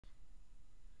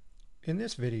In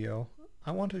this video,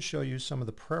 I want to show you some of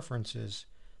the preferences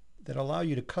that allow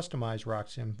you to customize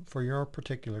RockSim for your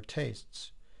particular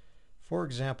tastes. For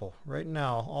example, right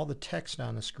now all the text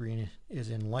on the screen is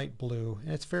in light blue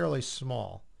and it's fairly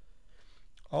small.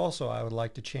 Also, I would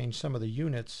like to change some of the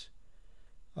units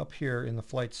up here in the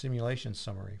flight simulation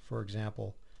summary. For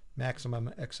example,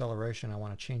 maximum acceleration, I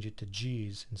want to change it to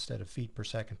G's instead of feet per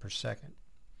second per second.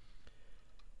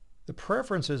 The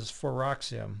preferences for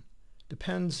RockSim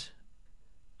depends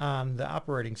on the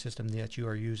operating system that you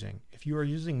are using. If you are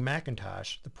using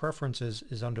Macintosh, the preferences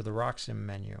is under the RockSim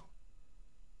menu.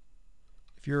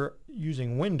 If you're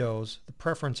using Windows, the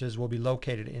preferences will be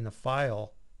located in the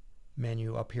File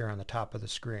menu up here on the top of the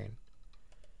screen.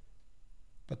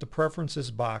 But the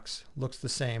preferences box looks the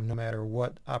same no matter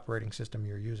what operating system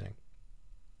you're using.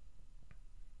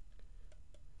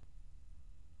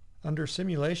 Under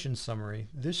Simulation Summary,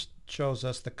 this shows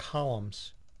us the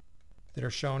columns that are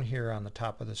shown here on the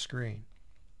top of the screen.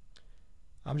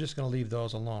 I'm just going to leave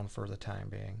those alone for the time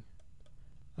being.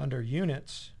 Under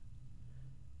Units,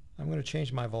 I'm going to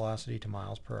change my velocity to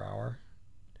miles per hour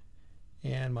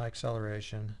and my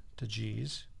acceleration to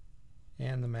G's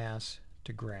and the mass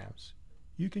to grams.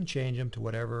 You can change them to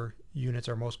whatever units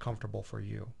are most comfortable for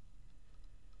you.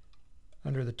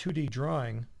 Under the 2D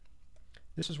drawing,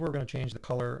 this is where we're going to change the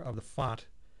color of the font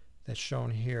that's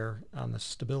shown here on the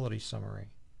stability summary.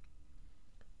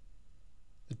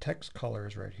 The text color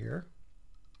is right here,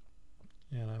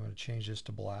 and I'm going to change this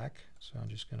to black, so I'm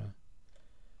just going to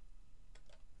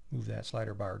move that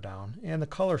slider bar down. And the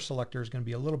color selector is going to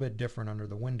be a little bit different under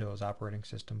the Windows operating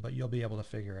system, but you'll be able to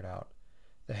figure it out.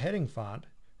 The heading font,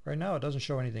 right now it doesn't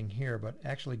show anything here, but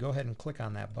actually go ahead and click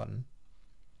on that button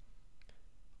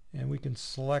and we can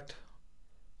select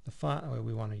the font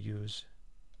we want to use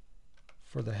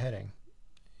for the heading.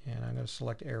 And I'm going to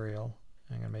select Arial.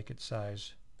 I'm going to make it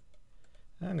size,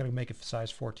 I'm going to make it size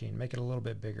 14, make it a little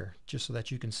bit bigger just so that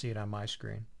you can see it on my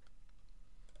screen.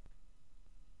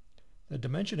 The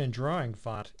Dimension and Drawing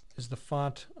font is the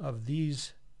font of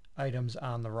these items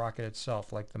on the rocket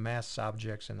itself, like the mass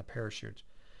objects and the parachutes.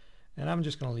 And I'm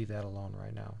just going to leave that alone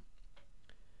right now.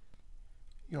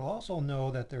 You'll also know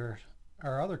that there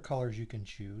are other colors you can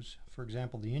choose. For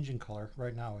example, the engine color,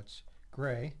 right now it's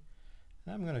gray.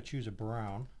 And I'm going to choose a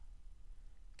brown.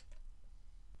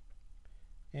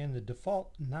 And the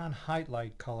default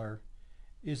non-highlight color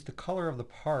is the color of the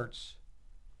parts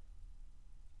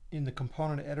in the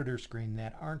component editor screen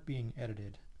that aren't being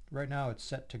edited. Right now it's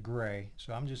set to gray,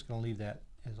 so I'm just going to leave that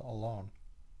as alone.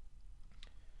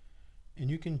 And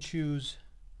you can choose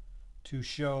to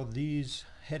show these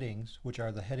headings, which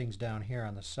are the headings down here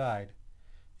on the side,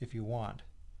 if you want.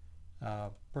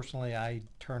 Personally, I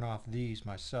turn off these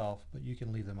myself, but you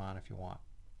can leave them on if you want.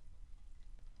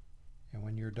 And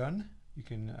when you're done, you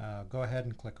can go ahead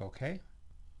and click OK.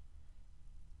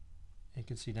 You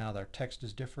can see now their text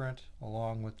is different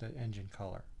along with the engine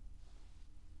color.